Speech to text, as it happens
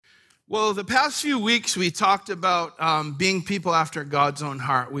Well, the past few weeks, we talked about being people after God's own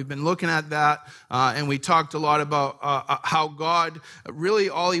heart. We've been looking at that, and we talked a lot about how God, really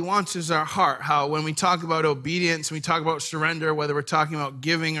all he wants is our heart. How when we talk about obedience, we talk about surrender, whether we're talking about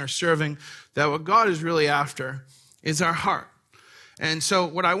giving or serving, that what God is really after is our heart. And so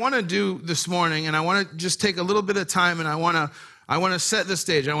what I want to do this morning, and I want to just take a little bit of time, and I want to set the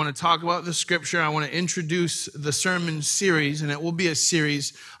stage. I want to talk about the scripture. I want to introduce the sermon series, and it will be a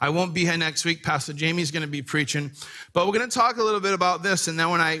series. I won't be here next week. Pastor Jamie's going to be preaching. But we're going to talk a little bit about this, and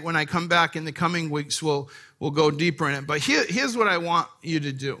then when I come back in the coming weeks, we'll go deeper in it. But here's what I want you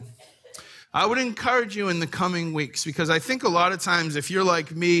to do. I would encourage you in the coming weeks, because I think a lot of times if you're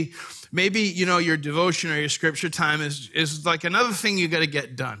like me, maybe, your devotion or your scripture time is like another thing you got to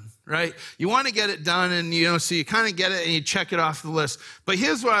get done. Right? You want to get it done, and so you kind of get it and you check it off the list. But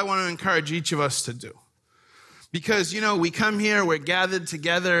here's what I want to encourage each of us to do. Because, we come here, we're gathered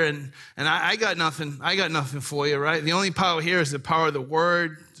together, and I got nothing for you, right? The only power here is the power of the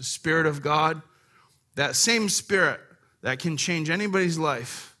Word, the Spirit of God. That same Spirit that can change anybody's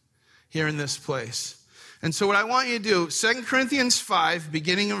life here in this place. And so what I want you to do, 2 Corinthians 5,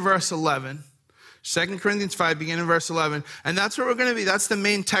 beginning in verse 11. 2 Corinthians 5, beginning in verse 11. And that's what we're going to be. That's the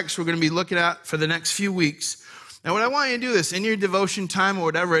main text we're going to be looking at for the next few weeks. And what I want you to do is, in your devotion time or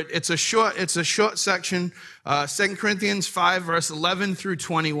whatever, it's a short section, 2 Corinthians 5, verse 11 through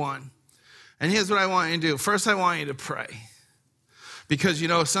 21. And here's what I want you to do. First, I want you to pray. Because,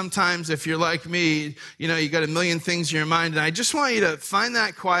 sometimes if you're like me, you got a million things in your mind. And I just want you to find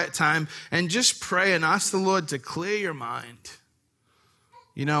that quiet time and just pray and ask the Lord to clear your mind.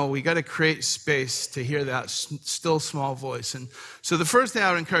 We got to create space to hear that still small voice. And so the first thing I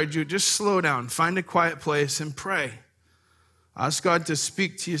would encourage you, just slow down, find a quiet place and pray. Ask God to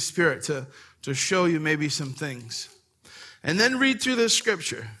speak to your spirit, to show you maybe some things. And then read through the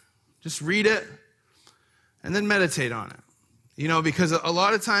scripture. Just read it and then meditate on it. Because a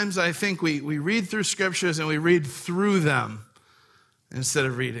lot of times I think we read through scriptures and we read through them instead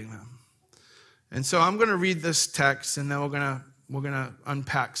of reading them. And so I'm going to read this text, and then we're going to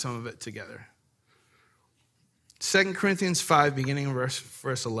unpack some of it together. 2 Corinthians 5, beginning in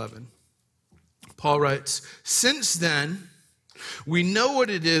verse 11. Paul writes, "Since then, we know what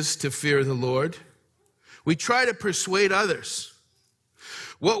it is to fear the Lord. We try to persuade others.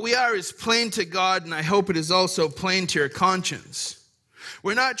 What we are is plain to God, and I hope it is also plain to your conscience.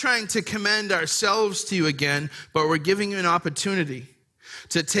 We're not trying to commend ourselves to you again, but we're giving you an opportunity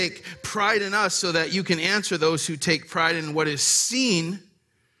to take pride in us so that you can answer those who take pride in what is seen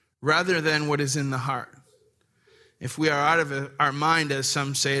rather than what is in the heart. If we are out of our mind, as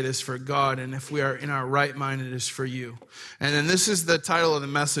some say, it is for God, and if we are in our right mind, it is for you." And then this is the title of the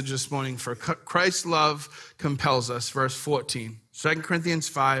message this morning: For Christ's love compels us, verse 14. 2 Corinthians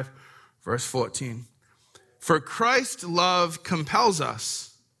 5, verse 14. "For Christ's love compels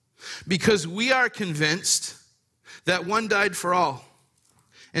us, because we are convinced that one died for all,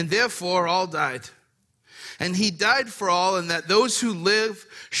 and therefore all died. And he died for all, and that those who live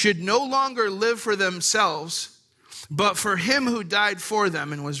should no longer live for themselves, but for him who died for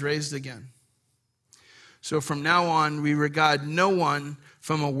them and was raised again. So from now on, we regard no one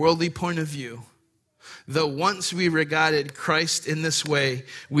from a worldly point of view. Though once we regarded Christ in this way,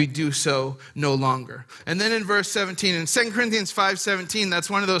 we do so no longer." And then in verse 17, in 2 Corinthians 5:17, that's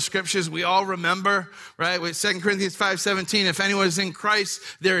one of those scriptures we all remember, right? With 2 Corinthians 5:17, if anyone is in Christ,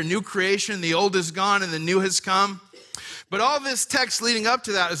 they're a new creation. The old is gone and the new has come. But all this text leading up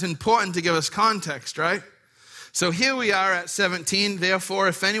to that is important to give us context, right? So here we are at 17. "Therefore,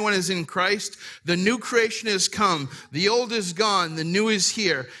 if anyone is in Christ, the new creation has come. The old is gone, the new is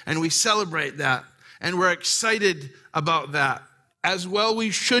here." And we celebrate that. And we're excited about that. As well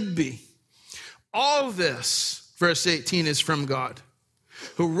we should be. "All this," verse 18, "is from God,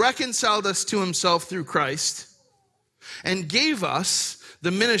 who reconciled us to himself through Christ and gave us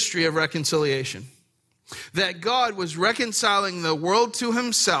the ministry of reconciliation. That God was reconciling the world to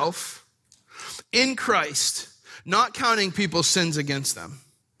himself in Christ, not counting people's sins against them.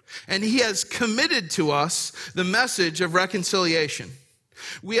 And he has committed to us the message of reconciliation.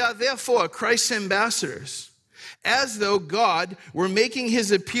 We are therefore Christ's ambassadors, as though God were making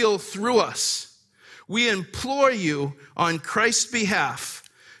his appeal through us. We implore you on Christ's behalf,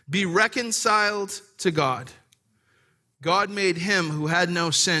 be reconciled to God. God made him who had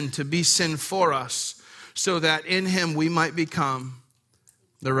no sin to be sin for us, so that in him we might become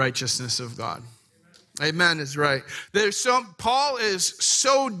the righteousness of God." Amen is right. Paul is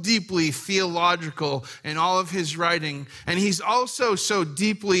so deeply theological in all of his writing, and he's also so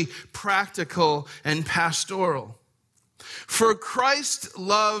deeply practical and pastoral. For Christ's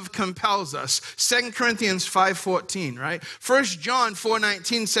love compels us. 2 Corinthians 5:14, right? 1 John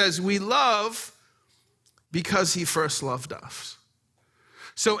 4:19 says, we love because he first loved us.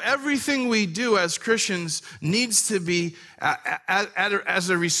 So everything we do as Christians needs to be as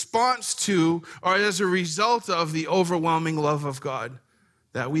a response to or as a result of the overwhelming love of God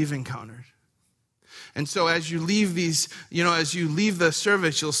that we've encountered. And so as you leave as you leave the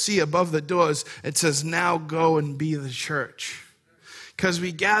service, you'll see above the doors, it says, now go and be the church. Because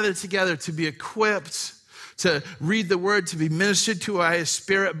we gather together to be equipped, to read the word, to be ministered to by his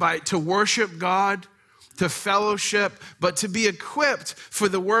Spirit, to worship God, to fellowship, but to be equipped for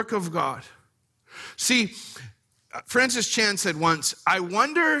the work of God. See, Francis Chan said once, I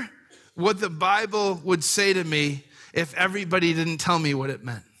wonder what the Bible would say to me if everybody didn't tell me what it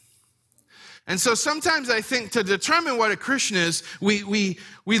meant. And so sometimes I think to determine what a Christian is, we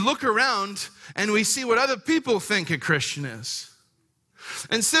look around and we see what other people think a Christian is,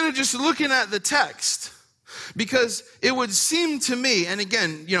 instead of just looking at the text. Because it would seem to me, and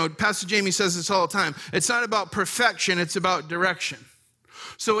again, Pastor Jamie says this all the time, it's not about perfection, it's about direction.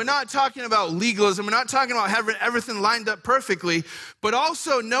 So we're not talking about legalism, we're not talking about having everything lined up perfectly, but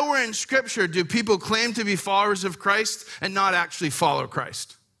also nowhere in Scripture do people claim to be followers of Christ and not actually follow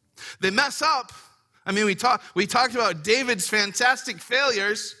Christ. They mess up. I mean, we talked about David's fantastic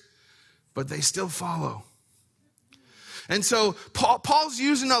failures, but they still follow. And so Paul's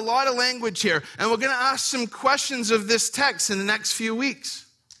using a lot of language here, and we're going to ask some questions of this text in the next few weeks.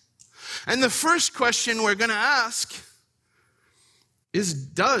 And the first question we're going to ask is,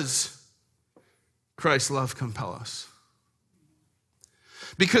 does Christ's love compel us?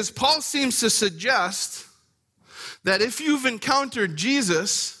 Because Paul seems to suggest that if you've encountered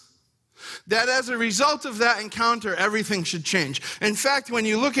Jesus, that as a result of that encounter, everything should change. In fact, when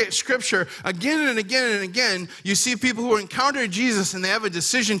you look at Scripture again and again and again, you see people who encounter Jesus and they have a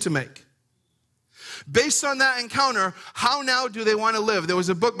decision to make. Based on that encounter, how now do they want to live? There was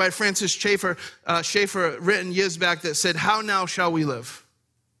a book by Francis Schaeffer written years back that said, How now shall we live?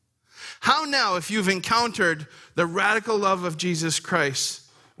 How now, if you've encountered the radical love of Jesus Christ,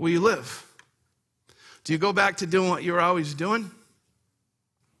 will you live? Do you go back to doing what you were always doing?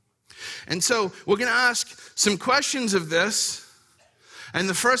 And so we're going to ask some questions of this. And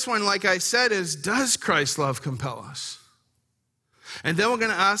the first one, like I said, is, does Christ's love compel us? And then we're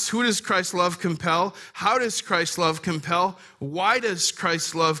going to ask, who does Christ's love compel? How does Christ's love compel? Why does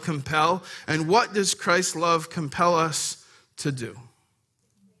Christ's love compel? And what does Christ's love compel us to do?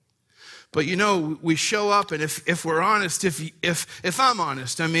 But we show up, and if we're honest, if I'm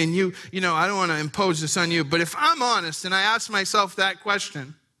honest, I mean, I don't want to impose this on you, but if I'm honest and I ask myself that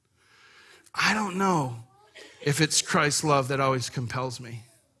question, I don't know if it's Christ's love that always compels me.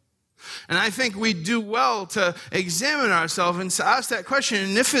 And I think we do well to examine ourselves and to ask that question.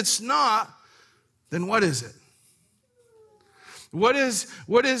 And if it's not, then what is it? What is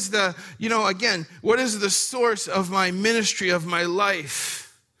the, what is the source of my ministry, of my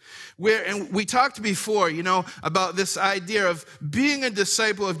life? And we talked before, about this idea of being a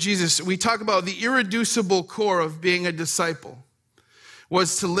disciple of Jesus. We talk about the irreducible core of being a disciple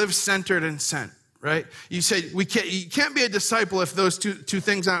was to live centered and sent, right? You said you can't be a disciple if those two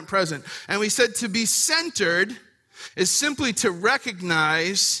things aren't present. And we said to be centered is simply to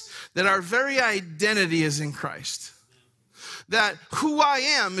recognize that our very identity is in Christ. That who I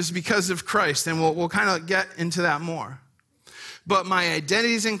am is because of Christ, and we'll kind of get into that more. But my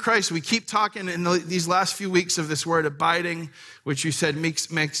identity is in Christ. We keep talking in these last few weeks of this word abiding, which you said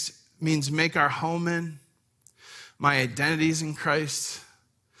means make our home in. My identity is in Christ.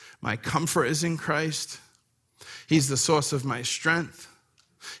 My comfort is in Christ. He's the source of my strength.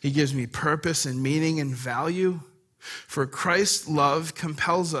 He gives me purpose and meaning and value. For Christ's love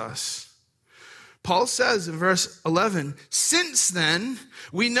compels us. Paul says in verse 11, since then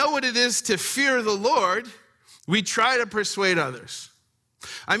we know what it is to fear the Lord, we try to persuade others.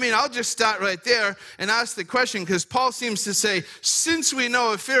 I mean, I'll just start right there and ask the question, because Paul seems to say, since we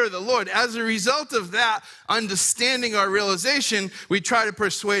know a fear of the Lord, as a result of that understanding or realization, we try to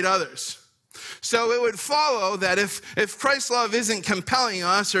persuade others. So it would follow that if Christ's love isn't compelling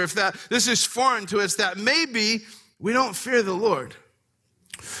us, or if this is foreign to us, that maybe we don't fear the Lord.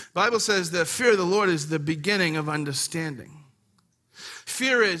 The Bible says that fear of the Lord is the beginning of understanding.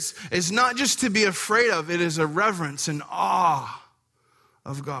 Fear is not just to be afraid of, it is a reverence and awe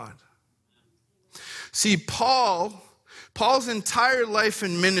of God. See, Paul's entire life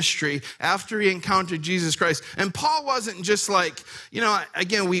and ministry after he encountered Jesus Christ, and Paul wasn't just like,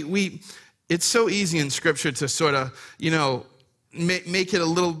 again, it's so easy in Scripture to sort of, make it a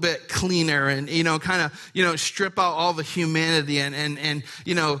little bit cleaner and, kind of, strip out all the humanity and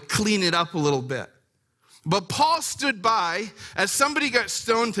clean it up a little bit. But Paul stood by as somebody got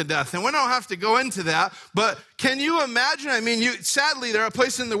stoned to death. And we don't have to go into that, but can you imagine? Sadly, there are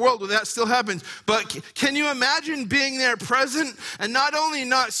places in the world where that still happens. But can you imagine being there present and not only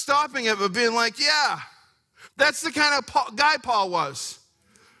not stopping it, but being like, yeah, that's the kind of guy Paul was.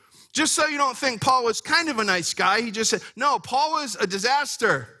 Just so you don't think Paul was kind of a nice guy, he just said, no, Paul was a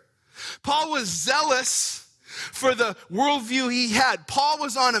disaster. Paul was zealous for the worldview he had. Paul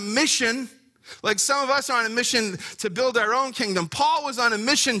was on a mission, like some of us are on a mission to build our own kingdom. Paul was on a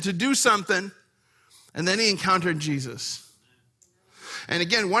mission to do something, and then he encountered Jesus. And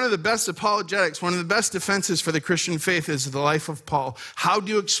again, one of the best apologetics, one of the best defenses for the Christian faith is the life of Paul. How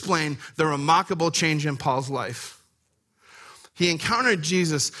do you explain the remarkable change in Paul's life? He encountered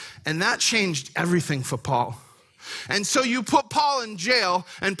Jesus, and that changed everything for Paul. And so you put Paul in jail,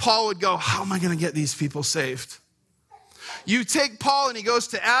 and Paul would go, how am I going to get these people saved? You take Paul and he goes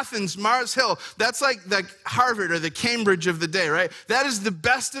to Athens, Mars Hill. That's like the Harvard or the Cambridge of the day, right? That is the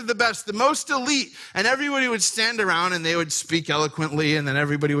best of the best, the most elite. And everybody would stand around and they would speak eloquently, and then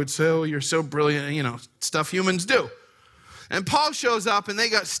everybody would say, oh, you're so brilliant, stuff humans do. And Paul shows up and they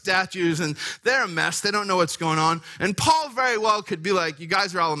got statues and they're a mess. They don't know what's going on. And Paul very well could be like, you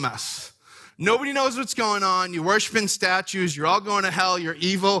guys are all a mess. Nobody knows what's going on. You're worshiping statues. You're all going to hell. You're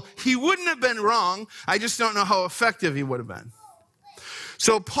evil. He wouldn't have been wrong. I just don't know how effective he would have been.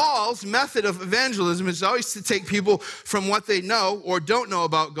 So Paul's method of evangelism is always to take people from what they know or don't know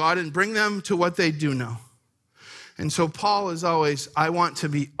about God and bring them to what they do know. And so Paul is always, I want to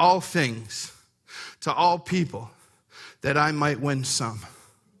be all things to all people, that I might win some.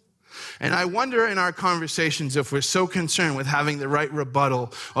 And I wonder in our conversations if we're so concerned with having the right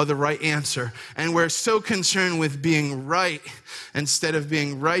rebuttal or the right answer, and we're so concerned with being right instead of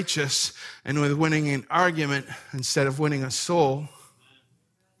being righteous, and with winning an argument instead of winning a soul.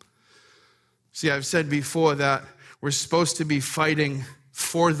 See, I've said before that we're supposed to be fighting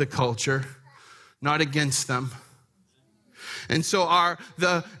for the culture, not against them. And so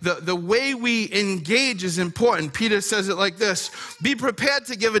the way we engage is important. Peter says it like this: be prepared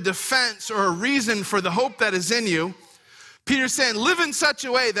to give a defense or a reason for the hope that is in you. Peter's saying, live in such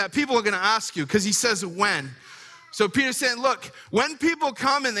a way that people are going to ask you, because he says when. So Peter's saying, look, when people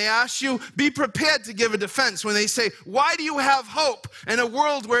come and they ask you, be prepared to give a defense. When they say, why do you have hope in a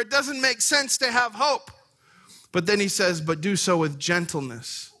world where it doesn't make sense to have hope? But then he says, but do so with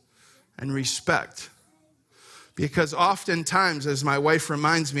gentleness and respect. Because oftentimes, as my wife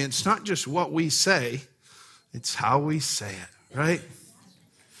reminds me, it's not just what we say, it's how we say it, right?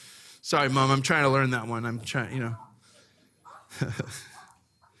 Sorry, Mom, I'm trying to learn that one. I'm trying,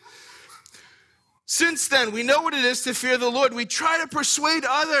 Since then, we know what it is to fear the Lord. We try to persuade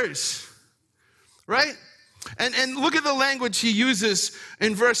others, right? And look at the language he uses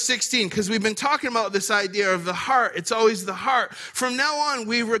in verse 16, because we've been talking about this idea of the heart. It's always the heart. From now on,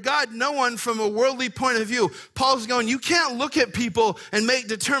 we regard no one from a worldly point of view. Paul's going, you can't look at people and make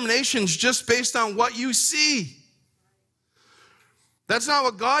determinations just based on what you see. That's not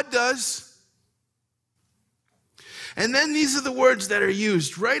what God does. And then these are the words that are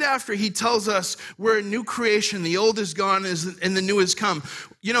used right after he tells us we're a new creation. The old is gone and the new has come.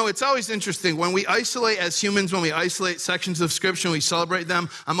 It's always interesting when we isolate as humans, when we isolate sections of Scripture and we celebrate them.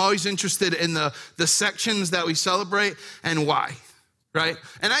 I'm always interested in the sections that we celebrate and why, right?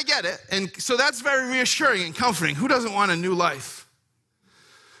 And I get it. And so that's very reassuring and comforting. Who doesn't want a new life?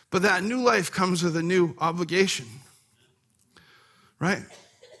 But that new life comes with a new obligation, right?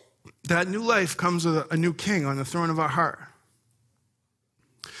 That new life comes with a new king on the throne of our heart.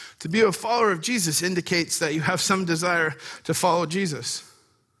 To be a follower of Jesus indicates that you have some desire to follow Jesus.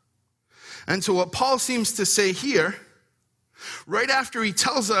 And so what Paul seems to say here, right after he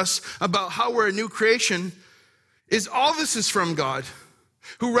tells us about how we're a new creation, is all this is from God,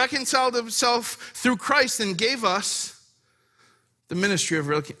 who reconciled himself through Christ and gave us the ministry of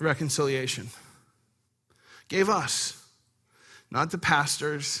reconciliation. Gave us, not the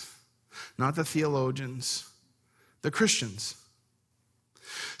pastors, not the theologians, the Christians.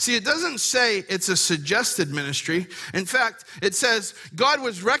 See, it doesn't say it's a suggested ministry. In fact, it says God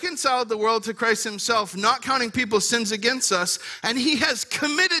was reconciled the world to Christ himself, not counting people's sins against us, and he has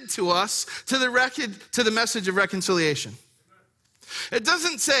committed to us to the message of reconciliation. It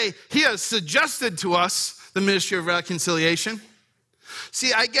doesn't say he has suggested to us the ministry of reconciliation.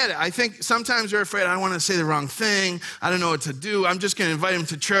 See, I get it. I think sometimes we're afraid, I don't want to say the wrong thing. I don't know what to do. I'm just going to invite him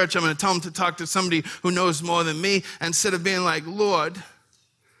to church. I'm going to tell him to talk to somebody who knows more than me, instead of being like, Lord,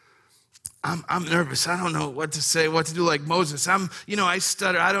 I'm nervous. I don't know what to say, what to do like Moses. I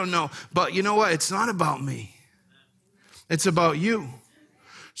stutter. I don't know. But you know what? It's not about me. It's about you.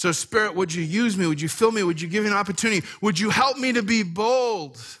 So Spirit, would you use me? Would you fill me? Would you give me an opportunity? Would you help me to be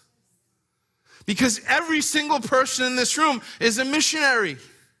bold? Because every single person in this room is a missionary.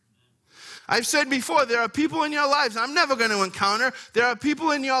 I've said before, there are people in your lives I'm never going to encounter. There are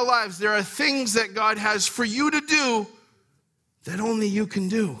people in your lives. There are things that God has for you to do that only you can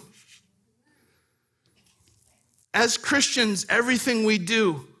do. As Christians, everything we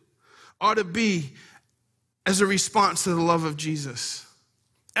do ought to be as a response to the love of Jesus.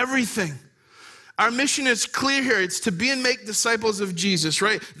 Everything. Our mission is clear here. It's to be and make disciples of Jesus,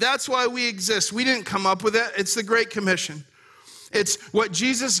 right? That's why we exist. We didn't come up with it. It's the Great Commission. It's what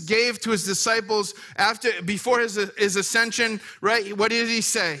Jesus gave to his disciples before his ascension, right? What did he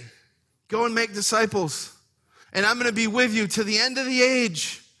say? Go and make disciples. And I'm going to be with you to the end of the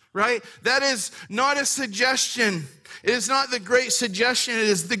age. Right? That is not a suggestion. It is not the great suggestion. It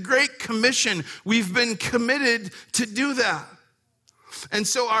is the Great Commission. We've been committed to do that. And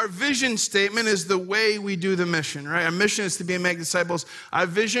so our vision statement is the way we do the mission, right? Our mission is to be and make disciples. Our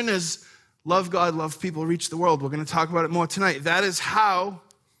vision is love God, love people, reach the world. We're going to talk about it more tonight. That is how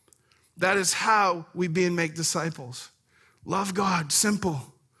we be and make disciples. Love God, simple.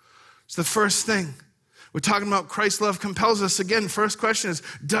 It's the first thing. We're talking about Christ's love compels us. Again, first question is,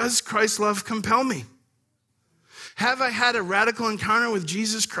 does Christ's love compel me? Have I had a radical encounter with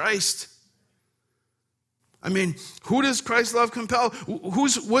Jesus Christ? I mean, who does Christ's love compel?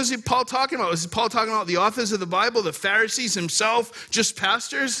 Was it Paul talking about? Was Paul talking about the authors of the Bible, the Pharisees himself, just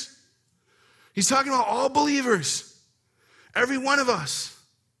pastors? He's talking about all believers, every one of us.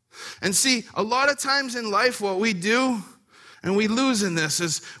 And see, a lot of times in life, what we do, and we lose in this,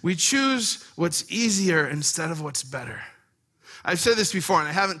 is we choose what's easier instead of what's better. I've said this before, and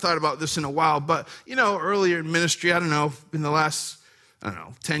I haven't thought about this in a while, but, earlier in ministry, I don't know, in the last,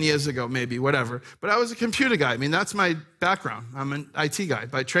 10 years ago, maybe, whatever. But I was a computer guy. I mean, that's my background. I'm an IT guy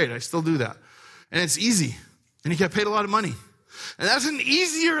by trade. I still do that. And it's easy. And you get paid a lot of money. And that's an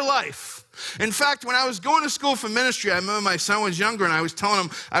easier life. In fact, when I was going to school for ministry, I remember my son was younger, and I was telling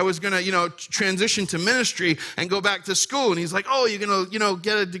him I was going to, transition to ministry and go back to school. And he's like, oh, you're going to,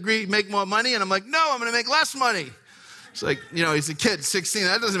 get a degree, make more money? And I'm like, no, I'm going to make less money. It's like, he's a kid, 16.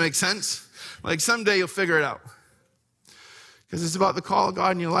 That doesn't make sense. Like, someday you'll figure it out. Because it's about the call of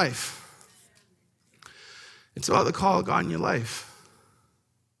God in your life. It's about the call of God in your life.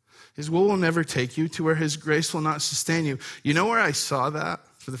 His will never take you to where his grace will not sustain you. You know where I saw that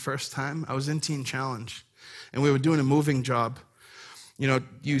for the first time? I was in Teen Challenge, and we were doing a moving job. You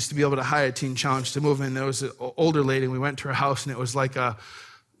used to be able to hire Teen Challenge to move in. There was an older lady, and we went to her house, and it was like a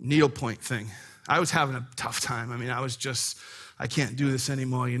needlepoint thing. I was having a tough time. I mean, I can't do this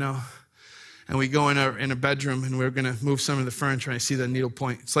anymore, And we go in a bedroom, and we're going to move some of the furniture, and I see the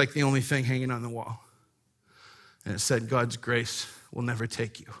needlepoint. It's like the only thing hanging on the wall. And it said, God's grace will never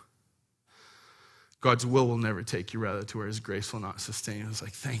take you. God's will never take you, rather, to where his grace will not sustain you. I was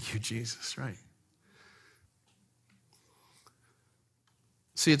like, thank you, Jesus, right?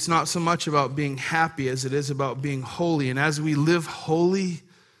 See, it's not so much about being happy as it is about being holy. And as we live holy,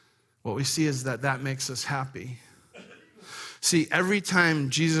 what we see is that makes us happy. See, every time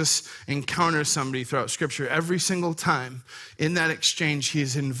Jesus encounters somebody throughout Scripture, every single time in that exchange, he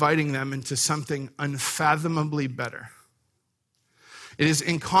is inviting them into something unfathomably better. It is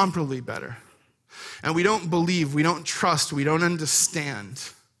incomparably better. And we don't believe, we don't trust, we don't understand.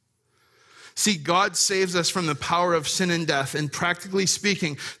 See, God saves us from the power of sin and death. And practically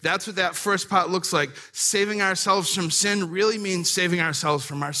speaking, that's what that first part looks like. Saving ourselves from sin really means saving ourselves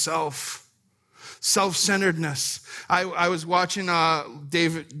from ourselves. Self-centeredness. I was watching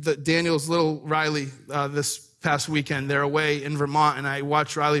Daniel's little Riley this past weekend. They're away in Vermont, and I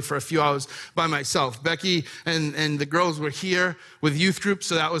watched Riley for a few hours by myself. Becky and the girls were here with youth group,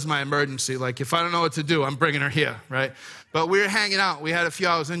 so that was my emergency. Like, if I don't know what to do, I'm bringing her here, right? But we were hanging out. We had a few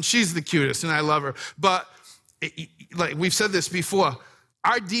hours, and she's the cutest, and I love her. But like we've said this before,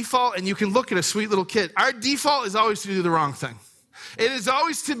 our default, and you can look at a sweet little kid, our default is always to do the wrong thing. It is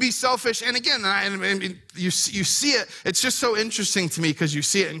always to be selfish. And again, you see it. It's just so interesting to me because you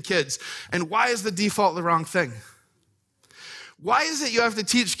see it in kids. And why is the default the wrong thing? Why is it you have to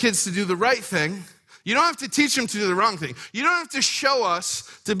teach kids to do the right thing? You don't have to teach them to do the wrong thing. You don't have to show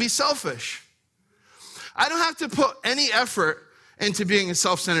us to be selfish. I don't have to put any effort into being a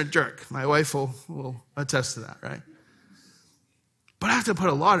self-centered jerk. My wife will attest to that, right? But I have to put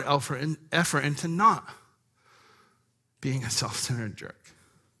a lot of effort into not being a self-centered jerk.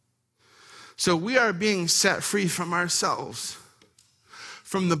 So we are being set free from ourselves,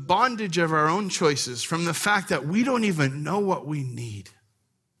 from the bondage of our own choices, from the fact that we don't even know what we need.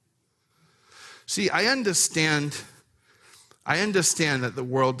 See, I understand that the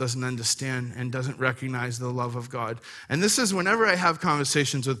world doesn't understand and doesn't recognize the love of God. And this is whenever I have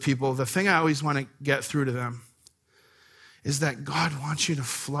conversations with people, the thing I always want to get through to them is that God wants you to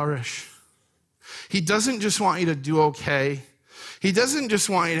flourish. He doesn't just want you to do okay. He doesn't just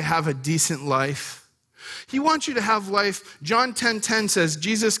want you to have a decent life. He wants you to have life. John 10:10 says,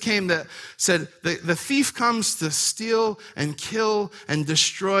 Jesus came that said, the thief comes to steal and kill and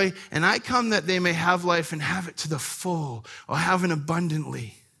destroy, and I come that they may have life and have it to the full, or have it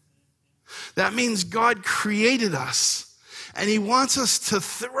abundantly. That means God created us, and he wants us to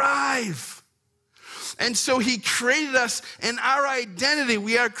thrive. And so he created us in our identity.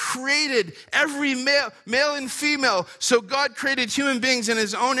 We are created, every male and female. So God created human beings in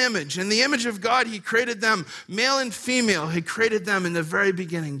his own image. In the image of God, he created them, male and female. He created them in the very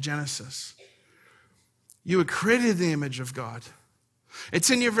beginning, Genesis. You were created in the image of God.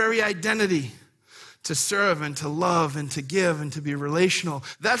 It's in your very identity to serve and to love and to give and to be relational.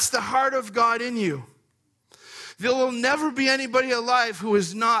 That's the heart of God in you. There will never be anybody alive who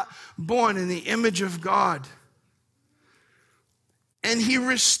is not born in the image of God. And he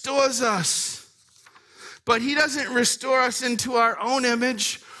restores us. But he doesn't restore us into our own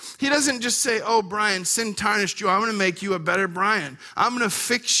image. He doesn't just say, oh, Brian, sin tarnished you. I'm going to make you a better Brian. I'm going to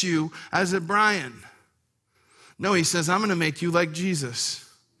fix you as a Brian. No, he says, I'm going to make you like Jesus.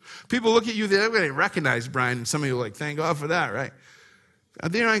 People look at you, they're going to recognize Brian. And some of you are like, thank God for that, right?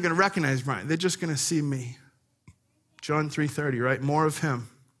 They're not going to recognize Brian. They're just going to see me. John 3:30, right? More of him.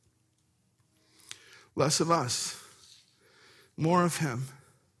 Less of us. More of him.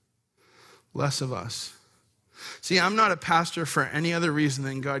 Less of us. See, I'm not a pastor for any other reason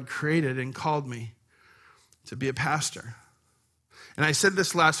than God created and called me to be a pastor. And I said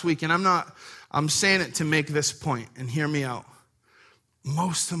this last week, and I'm saying it to make this point, and hear me out.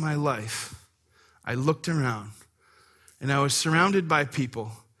 Most of my life, I looked around, and I was surrounded by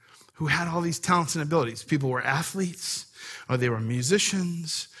people who had all these talents and abilities. People were athletes, or they were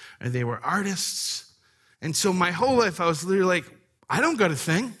musicians, or they were artists. And so my whole life, I was literally like, I don't got a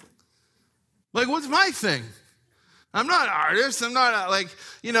thing. Like, what's my thing? I'm not an artist. I'm not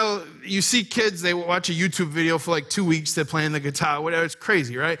you see kids, they watch a YouTube video for like 2 weeks, they're playing the guitar, whatever. It's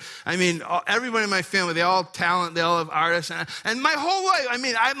crazy, right? I mean, everybody in my family, they all have talent, they all have artists. And my whole life,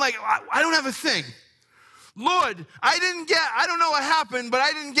 I'm like, I don't have a thing. Lord, I don't know what happened, but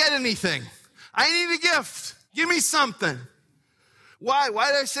I didn't get anything. I need a gift. Give me something. Why? Why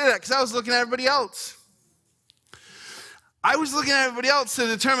did I say that? Because I was looking at everybody else. I was looking at everybody else to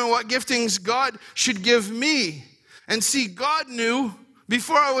determine what giftings God should give me. And see, God knew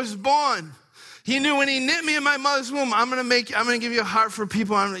before I was born. He knew when he knit me in my mother's womb, I'm going to give you a heart for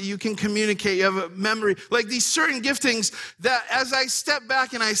people. You can communicate. You have a memory. Like these certain giftings that as I step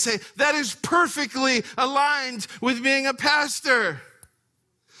back and I say, that is perfectly aligned with being a pastor.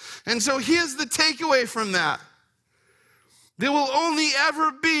 And so here's the takeaway from that. There will only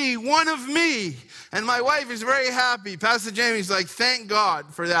ever be one of me. And my wife is very happy. Pastor Jamie's like, thank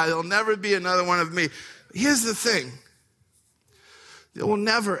God for that. There'll never be another one of me. Here's the thing. There will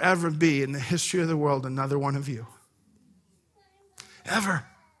never, ever be in the history of the world another one of you. Ever.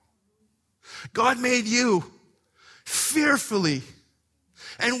 God made you fearfully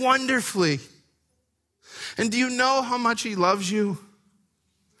and wonderfully. And do you know how much he loves you?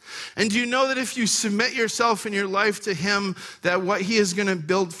 And do you know that if you submit yourself and your life to him, that what he is going to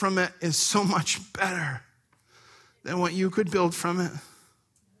build from it is so much better than what you could build from it?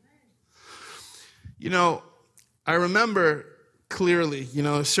 You know, I remember clearly,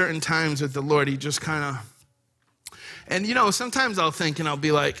 certain times with the Lord, he just kind of, and sometimes I'll think and I'll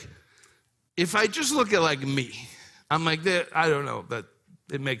be like, if I just look at like me, I'm like, I don't know that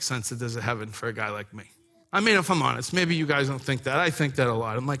it makes sense that there's a heaven for a guy like me. I mean, if I'm honest, maybe you guys don't think that. I think that a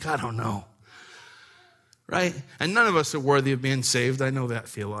lot. I'm like, I don't know. Right? And none of us are worthy of being saved. I know that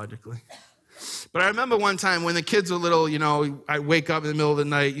theologically. But I remember one time when the kids were little, I wake up in the middle of the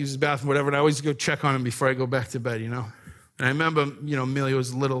night, use the bathroom, whatever, and I always go check on them before I go back to bed, And I remember, Amelia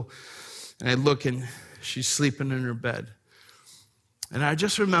was little, and I look and she's sleeping in her bed. And I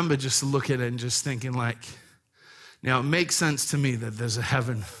just remember just looking and just thinking like, now it makes sense to me that there's a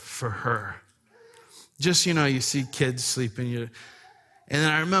heaven for her. Just, you see kids sleeping. And then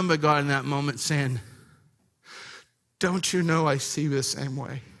I remember God in that moment saying, don't you know I see the same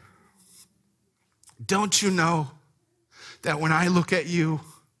way? Don't you know that when I look at you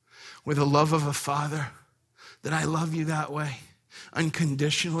with the love of a father, that I love you that way,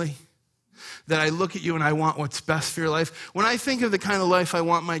 unconditionally? that I look at you and I want what's best for your life. When I think of the kind of life I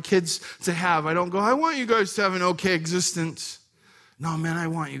want my kids to have, I don't go, I want you guys to have an okay existence. No, man, I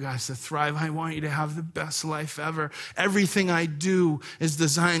want you guys to thrive. I want you to have the best life ever. Everything I do is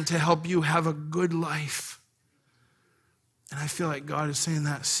designed to help you have a good life. And I feel like God is saying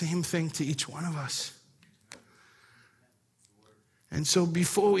that same thing to each one of us. And so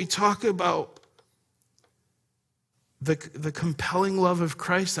before we talk about the compelling love of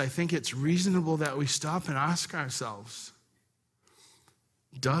Christ, I think it's reasonable that we stop and ask ourselves,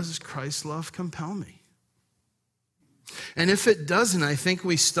 does Christ's love compel me? And if it doesn't, I think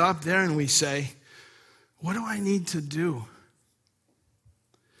we stop there and we say, what do I need to do?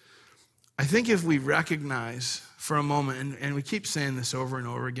 I think if we recognize for a moment, and we keep saying this over and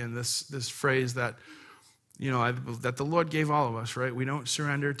over again, this phrase that, that the Lord gave all of us, right? We don't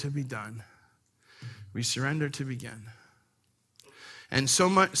surrender to be done. We surrender to begin. And so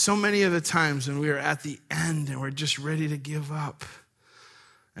many of the times when we are at the end and we're just ready to give up,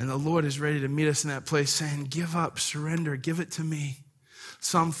 and the Lord is ready to meet us in that place saying, give up, surrender, give it to me.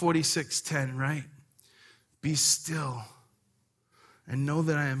 Psalm 46:10, right? Be still and know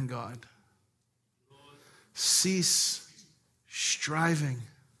that I am God. Cease striving.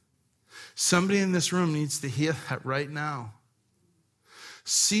 Somebody in this room needs to hear that right now.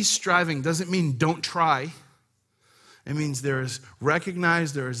 Cease striving doesn't mean don't try. It means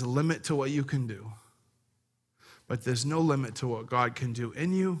recognize there is a limit to what you can do. But there's no limit to what God can do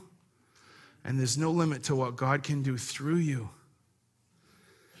in you, and there's no limit to what God can do through you.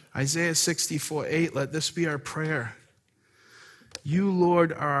 Isaiah 64:8, let this be our prayer. You,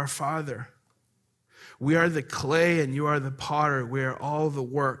 Lord, are our Father. We are the clay and you are the potter. We are all the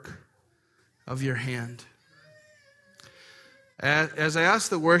work of your hand. As I ask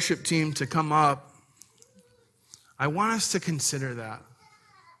the worship team to come up, I want us to consider that.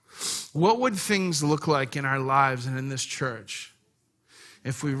 What would things look like in our lives and in this church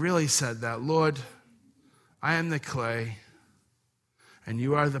if we really said that, Lord, I am the clay and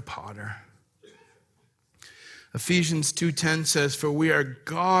you are the potter? Ephesians 2:10 says, for we are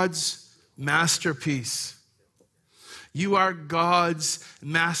God's masterpiece. You are God's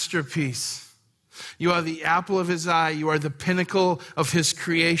masterpiece. You are the apple of his eye. You are the pinnacle of his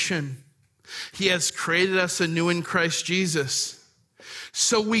creation. He has created us anew in Christ Jesus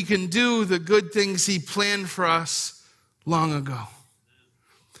so we can do the good things he planned for us long ago.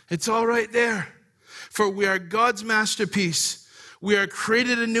 It's all right there. For we are God's masterpiece. We are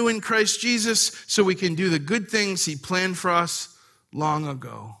created anew in Christ Jesus so we can do the good things he planned for us long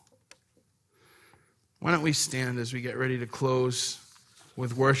ago. Why don't we stand as we get ready to close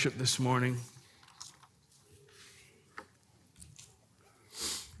with worship this morning?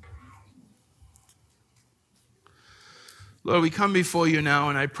 Lord, we come before you now,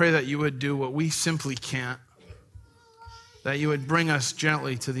 and I pray that you would do what we simply can't, that you would bring us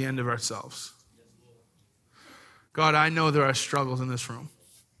gently to the end of ourselves. God, I know there are struggles in this room.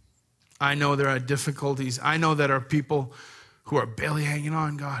 I know there are difficulties. I know there are people who are barely hanging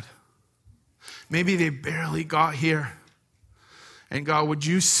on, God. Maybe they barely got here. And God, would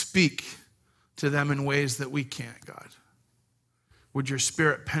you speak to them in ways that we can't, God? Would your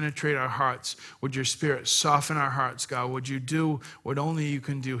Spirit penetrate our hearts? Would your Spirit soften our hearts, God? Would you do what only you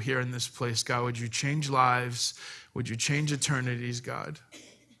can do here in this place, God? Would you change lives? Would you change eternities, God?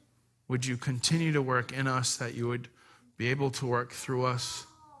 Would you continue to work in us that you would be able to work through us?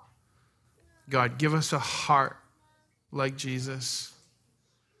 God, give us a heart like Jesus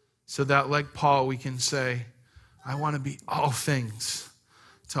so that, like Paul, we can say, I want to be all things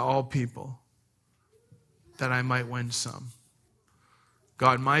to all people that I might win some.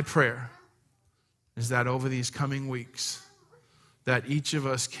 God, my prayer is that over these coming weeks, that each of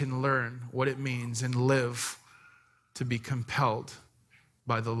us can learn what it means and live to be compelled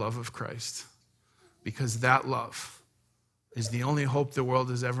by the love of Christ. Because that love is the only hope the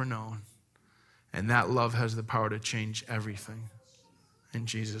world has ever known. And that love has the power to change everything. In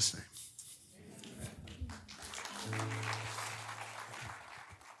Jesus' name.